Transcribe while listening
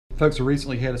Folks, I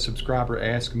recently had a subscriber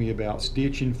ask me about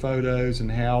stitching photos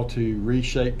and how to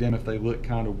reshape them if they look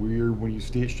kind of weird when you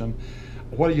stitch them.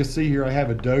 What do you see here? I have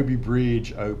Adobe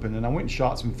Bridge open, and I went and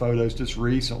shot some photos just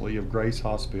recently of Grace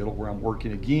Hospital, where I'm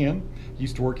working again.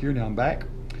 Used to work here, now I'm back.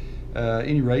 At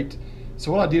any rate,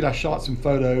 so what I did, I shot some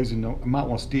photos, and I might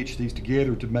want to stitch these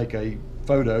together to make a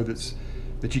photo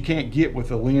that you can't get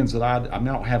with a lens that I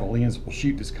don't have a lens that will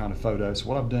shoot this kind of photo. So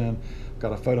what I've done, I've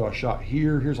got a photo I shot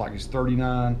here. Here's like it's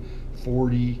 39,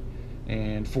 40,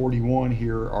 and 41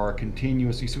 here are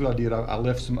continuous. You see what I did? I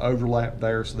left some overlap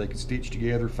there so they could stitch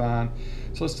together fine.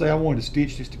 So let's say I wanted to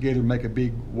stitch this together and make a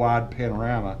big wide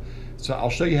panorama. So I'll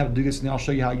show you how to do this, and then I'll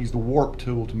show you how I use the warp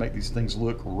tool to make these things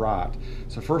look right.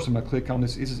 So first I'm going to click on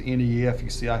this. This is NEF. You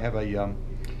see I have a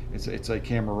it's a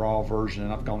camera raw version,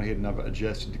 and I've gone ahead and I've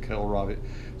adjusted the color of it.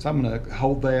 So I'm going to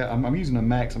hold that. I'm using a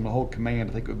Mac, so I'm going to hold Command.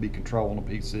 I think it would be Control on a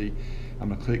PC. I'm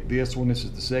going to click this one. This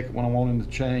is the second one I want in the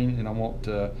chain, and I want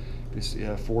this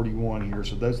 41 here.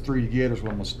 So those three together is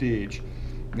what I'm going to stitch.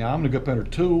 Now I'm going to go up under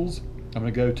Tools. I'm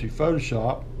going to go to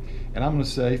Photoshop, and I'm going to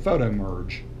say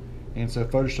Photomerge. And so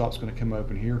Photoshop's going to come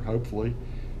open here, hopefully.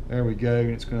 There we go,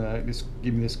 and it's going to just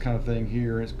give me this kind of thing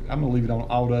here. I'm going to leave it on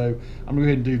auto. I'm going to go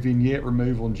ahead and do vignette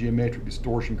removal and geometric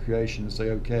distortion creation and say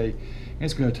OK. And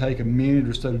it's going to take a minute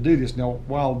or so to do this. Now,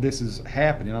 while this is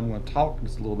happening, I'm going to talk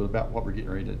just a little bit about what we're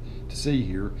getting ready to see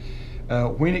here.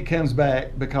 When it comes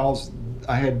back, because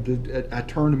I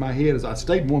turned my head, as I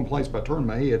stayed in one place but I turned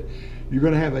my head, you're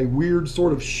going to have a weird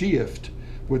sort of shift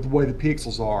with the way the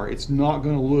pixels are. It's not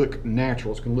going to look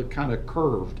natural. It's going to look kind of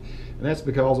curved. And that's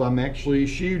because I'm actually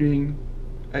shooting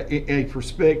a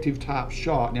perspective type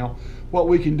shot. Now, what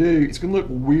we can do, it's going to look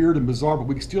weird and bizarre, but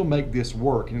we can still make this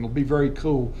work. And it'll be very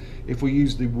cool if we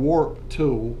use the warp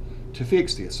tool to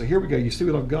fix this. So here we go. You see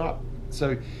what I've got?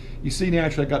 So you see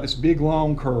naturally I've got this big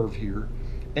long curve here.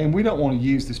 And we don't want to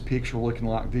use this picture looking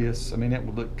like this. I mean, that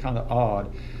would look kind of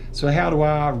odd. So how do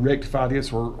I rectify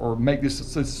this or make this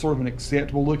sort of an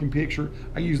acceptable looking picture?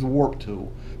 I use the warp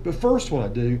tool. But first what I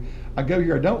do, I go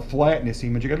here, I don't flatten this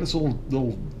image. I got this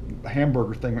little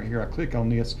hamburger thing right here. I click on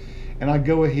this and I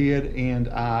go ahead and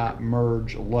I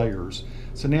merge layers.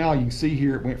 So now you can see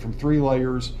here it went from 3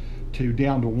 layers to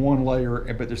down to 1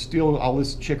 layer, but there's still all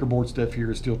this checkerboard stuff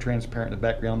here is still transparent in the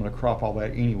background. I'm going to crop all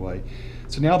that anyway.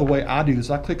 So now the way I do this,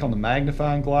 I click on the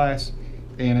magnifying glass,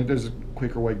 and there's a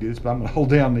quicker way to do this, but I'm going to hold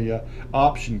down the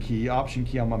option key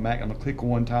on my Mac. I'm going to click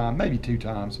 1 time, maybe 2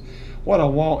 times. What I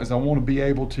want is I want to be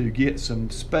able to get some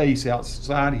space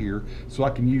outside here so I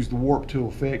can use the warp tool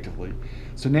effectively.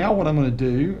 So now what I'm going to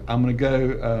do, I'm going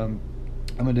to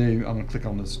click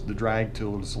on the drag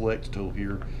tool, the select tool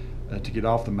here to get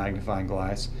off the magnifying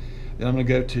glass. Then I'm going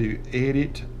to go to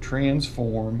Edit,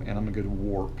 Transform, and I'm going to go to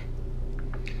Warp.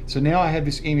 So now I have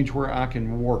this image where I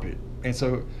can warp it. And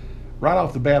so right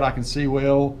off the bat I can see,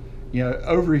 well, you know,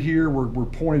 over here we're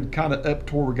pointed kind of up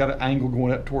toward, we've got an angle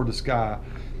going up toward the sky.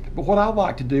 But what I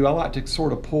like to do, I like to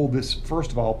sort of pull this,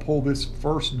 first of all, pull this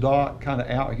first dot kind of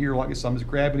out here like this. I'm just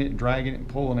grabbing it and dragging it and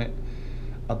pulling it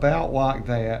about like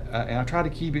that, and I try to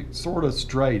keep it sort of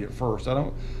straight at first. I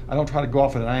don't try to go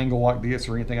off at an angle like this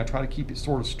or anything. I try to keep it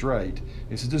sort of straight.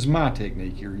 This is just my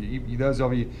technique here. Those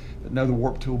of you that know the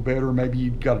warp tool better, maybe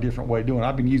you've got a different way of doing it.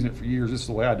 I've been using it for years. This is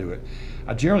the way I do it.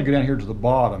 I generally go down here to the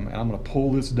bottom, and I'm going to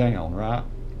pull this down, right?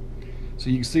 So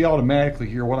you can see automatically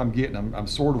here what I'm getting. I'm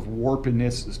sort of warping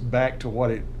this back to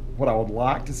what I would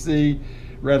like to see,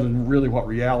 rather than really what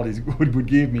reality would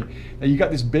give me. Now you got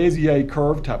this Bezier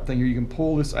curve type thing here. You can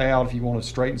pull this out if you want to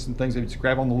straighten some things. Just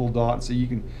grab on the little dot and see you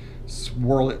can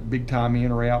swirl it big time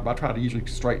in or out. But I try to usually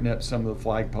straighten up some of the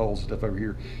flagpoles and stuff over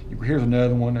here. Here's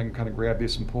another one. I can kind of grab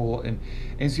this and pull. And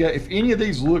see, if any of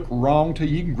these look wrong to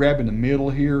you, you can grab in the middle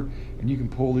here and you can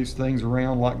pull these things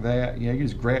around like that. You know, you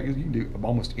just grab. You can do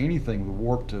almost anything with a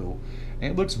warp tool,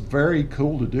 and it looks very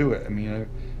cool to do it. I mean, you know.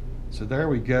 So there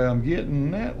we go. I'm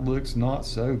getting, that looks not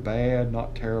so bad,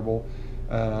 not terrible.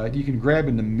 You can grab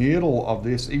in the middle of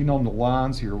this, even on the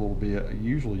lines here a little bit.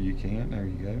 Usually you can. There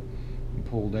you go. And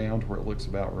pull down to where it looks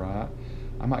about right.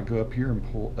 I might go up here and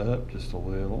pull up just a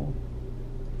little.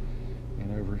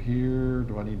 And over here,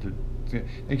 do I need to? And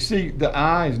you see, the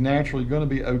eye is naturally going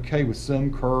to be okay with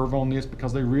some curve on this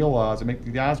because they realize, I mean,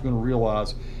 the eye's going to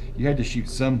realize you had to shoot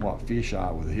somewhat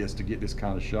fisheye with this to get this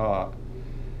kind of shot.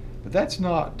 But that's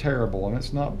not terrible, and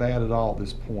it's not bad at all at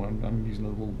this point. I'm using a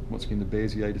little, once again, the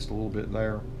Bezier just a little bit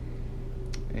there.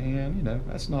 And you know,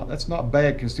 that's not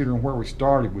bad considering where we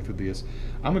started with this.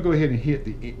 I'm gonna go ahead and hit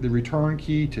the return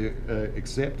key to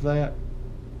accept that.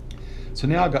 So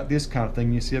now I've got this kind of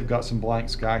thing. You see I've got some blank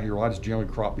sky here. Well, I just generally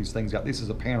crop these things out. This is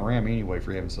a panorama anyway,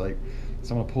 for heaven's sake.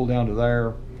 So I'm gonna pull down to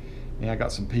there. And I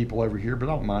got some people over here, but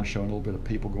I don't mind showing a little bit of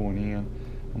people going in.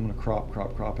 I'm going to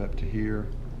crop up to here.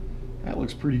 That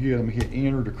looks pretty good. I'm going to hit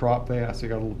enter to crop that. I still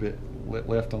got a little bit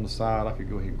left on the side. I could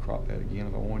go ahead and crop that again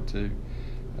if I wanted to.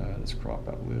 Let's crop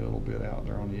that little bit out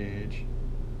there on the edge.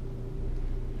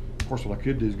 Of course, what I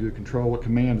could do is go Control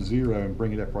Command 0 and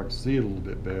bring it up where I can see it a little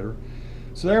bit better.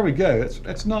 So there we go.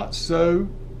 That's not so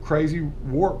crazy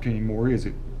warped anymore, is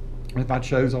it? If I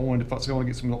chose, if I want to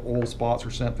get some oil spots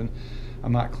or something, I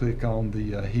might click on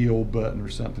the heal button or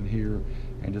something here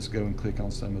and just go and click on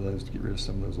some of those to get rid of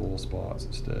some of those oil spots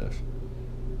and stuff.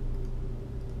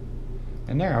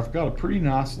 And there, I've got a pretty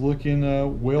nice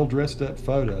looking, well dressed up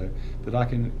photo that I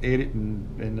can edit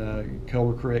and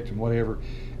color correct and whatever.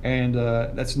 And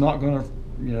that's not going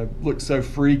to look so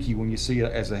freaky when you see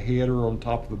it as a header on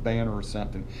top of a banner or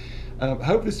something.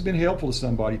 Hope this has been helpful to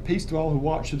somebody. Peace to all who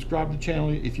watch. Subscribe to the channel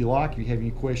if you like. If you have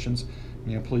any questions,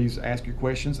 please ask your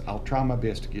questions. I'll try my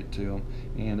best to get to them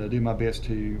and do my best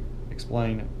to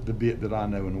explain the bit that I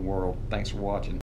know in the world. Thanks for watching.